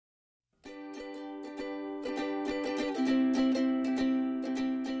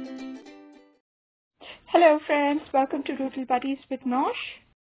Hello friends, welcome to Doodle Buddies with Nosh.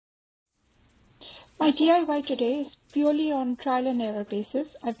 My DIY today is purely on trial and error basis.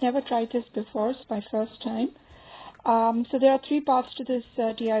 I've never tried this before, it's my first time. So there are three parts to this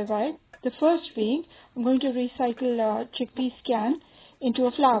DIY. The first being, I'm going to recycle chickpeas can into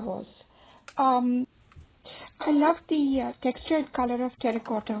a flower vase. I love the texture and color of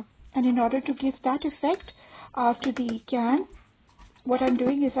terracotta, and in order to give that effect to the can, what I'm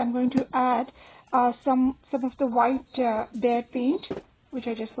doing is I'm going to add some of the white bear paint, which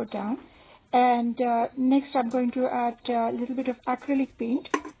I just put down, and next I'm going to add a little bit of acrylic paint,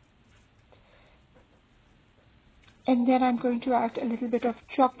 and then I'm going to add a little bit of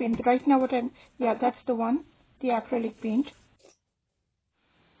chalk paint. Right now that's the one, the acrylic paint.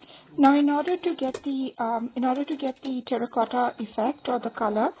 Now in order to get the terracotta effect or the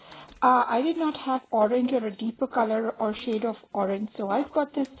color, I did not have orange or a deeper color or shade of orange, so I've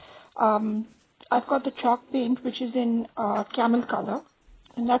got this I've got the chalk paint, which is in camel color,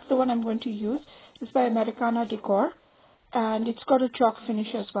 and that's the one I'm going to use. It's by decor, and it's got a chalk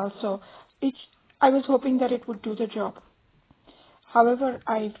finish as well, so I was hoping that it would do the job. However,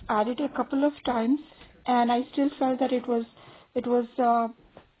 I've added a couple of times and I still felt that it was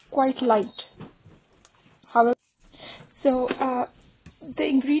quite light. However, so the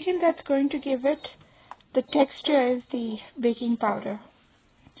ingredient that's going to give it the texture is the baking powder.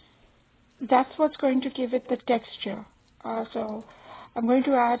 That's what's going to give it the texture. So I'm going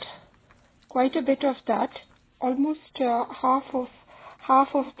to add quite a bit of that, almost half of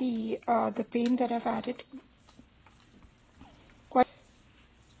the paint that I've added.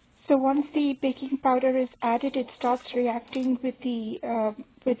 So once the baking powder is added, it starts reacting with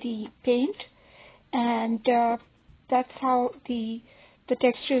the paint, and that's how the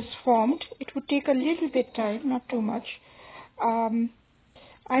texture is formed. It would take a little bit time, not too much.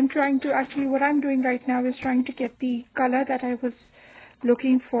 I'm trying to what I'm doing right now is trying to get the color that I was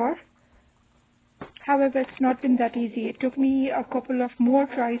looking for. However, it's not been that easy. It took me a couple of more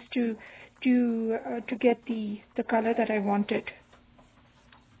tries to get the color that I wanted.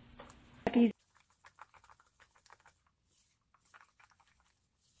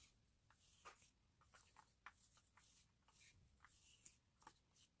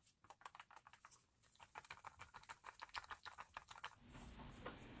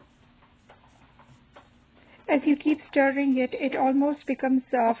 As you keep stirring it, it almost becomes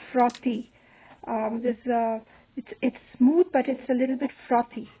frothy. It's smooth, but it's a little bit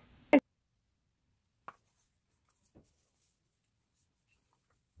frothy.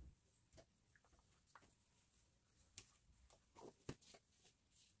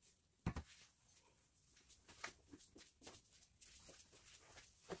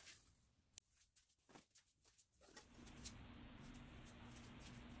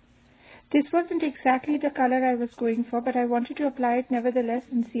 This wasn't exactly the color I was going for, but I wanted to apply it nevertheless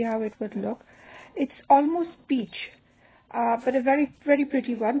and see how it would look. It's almost peach, but a very, very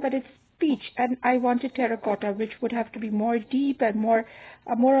pretty one, but it's peach, and I wanted terracotta, which would have to be more deep and more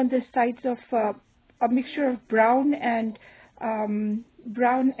on the sides of a mixture of brown and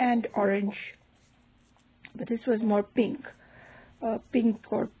orange. But this was more pink, pink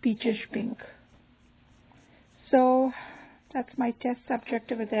or peachish pink. So that's my test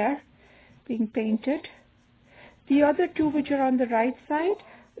subject over there, being painted. The other two, which are on the right side,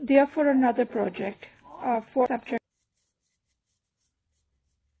 they are for another project, for subject.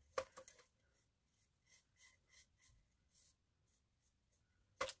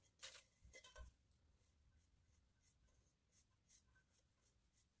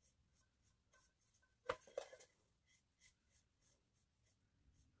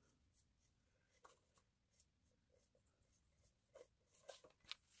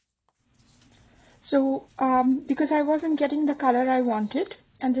 So because I wasn't getting the color I wanted,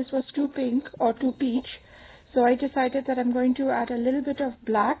 and this was too pink or too peach, so I decided that I'm going to add a little bit of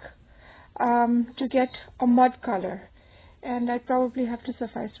black to get a mud color, and I probably have to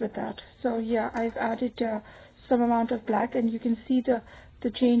suffice with that. So yeah, I've added some amount of black, and you can see the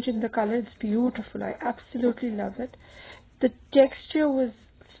change in the color. It's beautiful. I absolutely love it. The texture was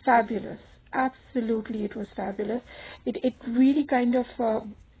fabulous. Absolutely, it was fabulous. It really kind of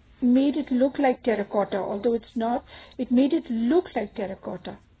made it look like terracotta, although it's not. It made it look like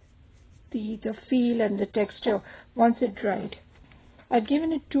terracotta, the feel and the texture once it dried. I've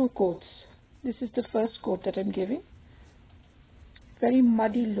given it 2 coats. This is the first coat that I'm giving. Very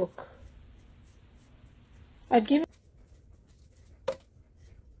muddy look. I've given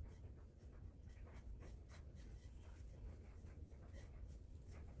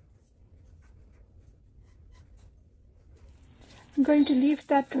I'm going to leave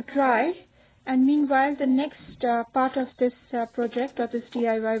that to dry, And meanwhile, the next part of this project or this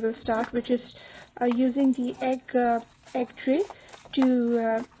DIY will start, which is using the egg tray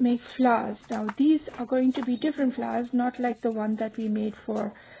to make flowers. Now these are going to be different flowers, not like the one that we made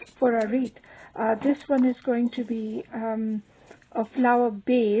for a wreath. This one is going to be a flower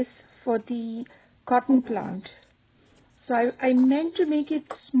base for the cotton plant. So I meant to make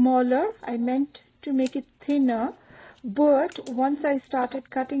it smaller, I meant to make it thinner, but once I started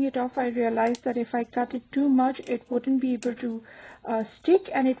cutting it off, I realized that if I cut it too much, it wouldn't be able to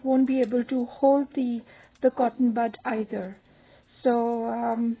stick, and it won't be able to hold the cotton bud either.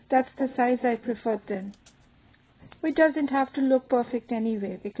 So that's the size I preferred then. It doesn't have to look perfect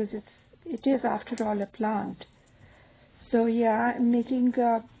anyway, because it is after all a plant. So yeah, I'm making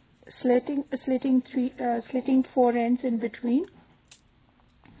slitting 4 ends in between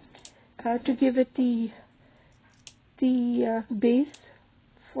to give it the base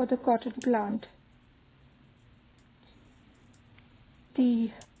for the cotton plant.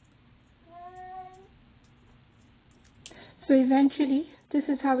 So eventually this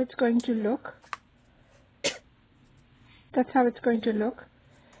is how it's going to look. That's how it's going to look.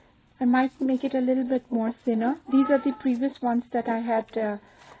 I might make it a little bit more thinner. These are the previous ones that I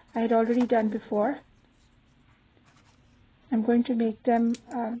had already done before. I'm going to make them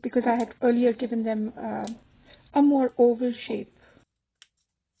because I had earlier given them a more oval shape.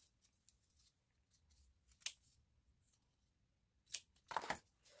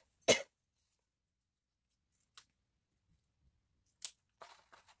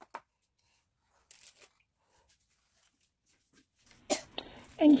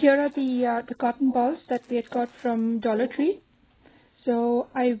 And here are the cotton balls that we had got from Dollar Tree. So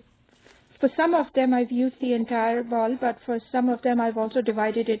for some of them I've used the entire ball, but for some of them I've also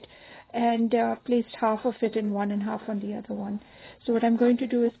divided it and placed half of it in one and half on the other one. So what I'm going to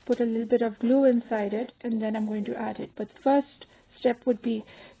do is put a little bit of glue inside it, and then I'm going to add it. But the first step would be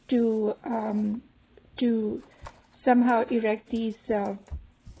to somehow erect these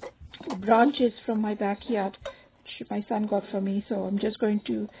branches from my backyard, which my son got for me. So I'm just going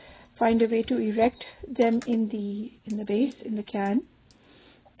to find a way to erect them in the base, in the can.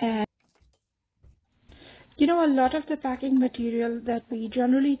 And you know, a lot of the packing material that we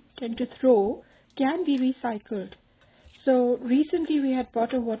generally tend to throw can be recycled. So recently we had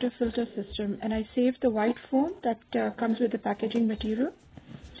bought a water filter system, and I saved the white foam that comes with the packaging material,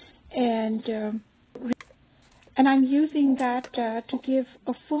 and I'm using that to give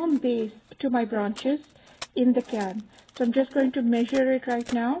a firm base to my branches in the can. So I'm just going to measure it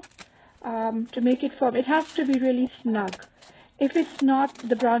right now to make it firm. It has to be really snug. If it's not,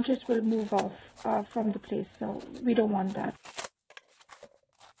 the branches will move off from the place, so we don't want that.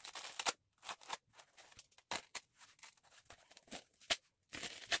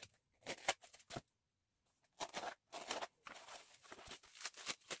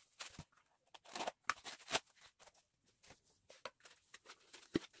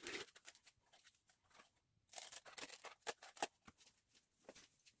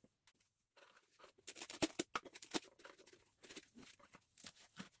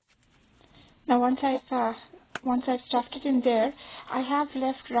 Now once I've stuffed it in there, I have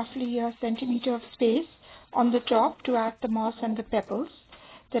left roughly a centimeter of space on the top to add the moss and the pebbles.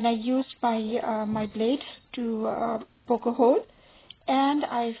 Then I used my blade to poke a hole, and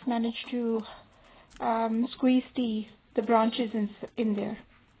I've managed to squeeze the branches in there,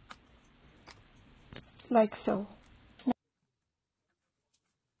 like so.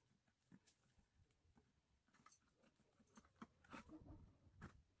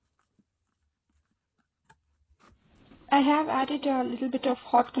 I have added a little bit of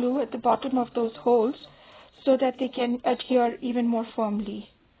hot glue at the bottom of those holes so that they can adhere even more firmly.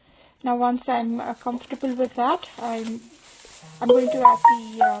 Now once I'm comfortable with that, I'm going to add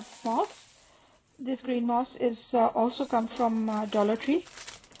the moss. This green moss is also come from Dollar Tree.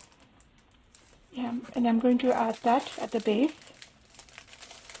 Yeah, and I'm going to add that at the base.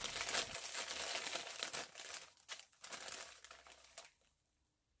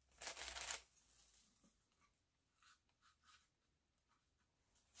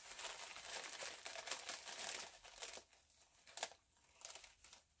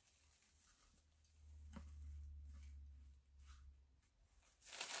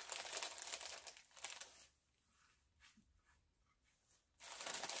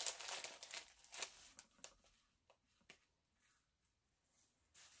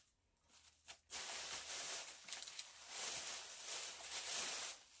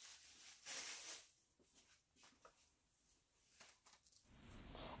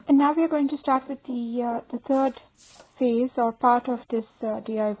 And now we are going to start with the third phase or part of this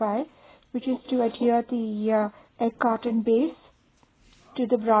DIY, which is to adhere the egg carton base to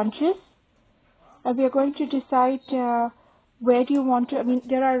the branches. And we are going to decide where do you want to, I mean,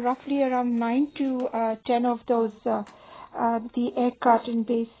 there are roughly around 9 to 10 of those, the egg carton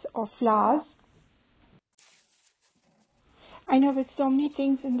base of flowers. I know with so many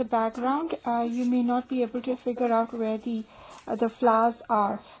things in the background, you may not be able to figure out where the flowers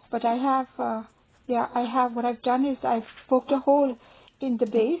are. But I have, what I've done is I've poked a hole in the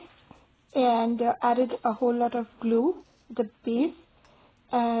base and added a whole lot of glue to the base,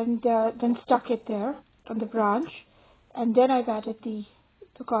 and then stuck it there on the branch, and then I've added the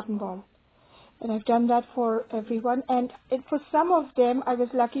cotton ball. And I've done that for everyone, and for some of them I was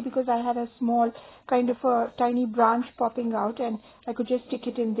lucky because I had a small kind of a tiny branch popping out, and I could just stick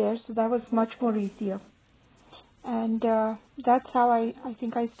it in there, so that was much more easier. And that's how I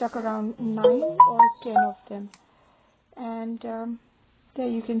think I stuck around 9 or 10 of them. And there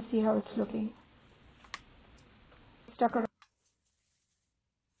you can see how it's looking. Stuck around.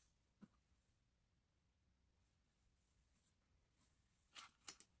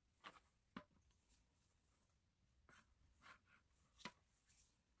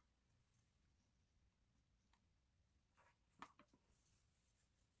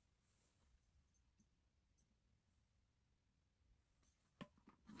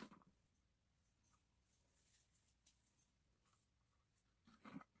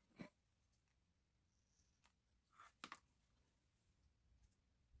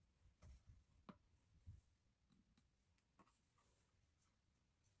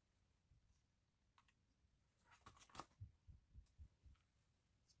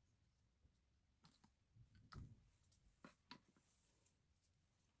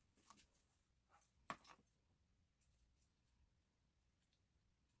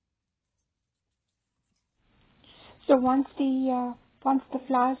 So once the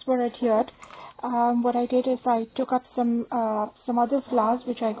flowers were adhered, what I did is I took up some other flowers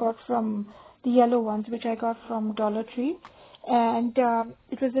which I got from the yellow ones which I got from Dollar Tree, and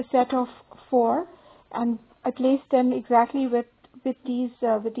it was a set of 4, and I placed them exactly with these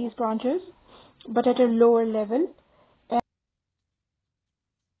branches, but at a lower level.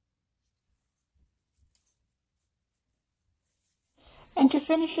 And to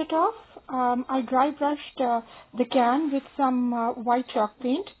finish it off, I dry brushed the can with some white chalk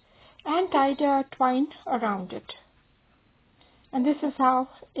paint and tied a twine around it. And this is how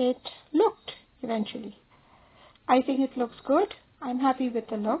it looked eventually. I think it looks good. I'm happy with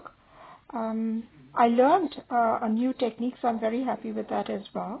the look. I learned a new technique, so I'm very happy with that as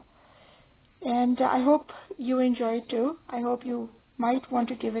well. And I hope you enjoy it too. I hope you might want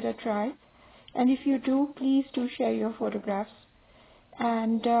to give it a try. And if you do, please do share your photographs.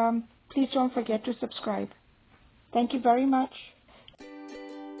 And please don't forget to subscribe. Thank you very much.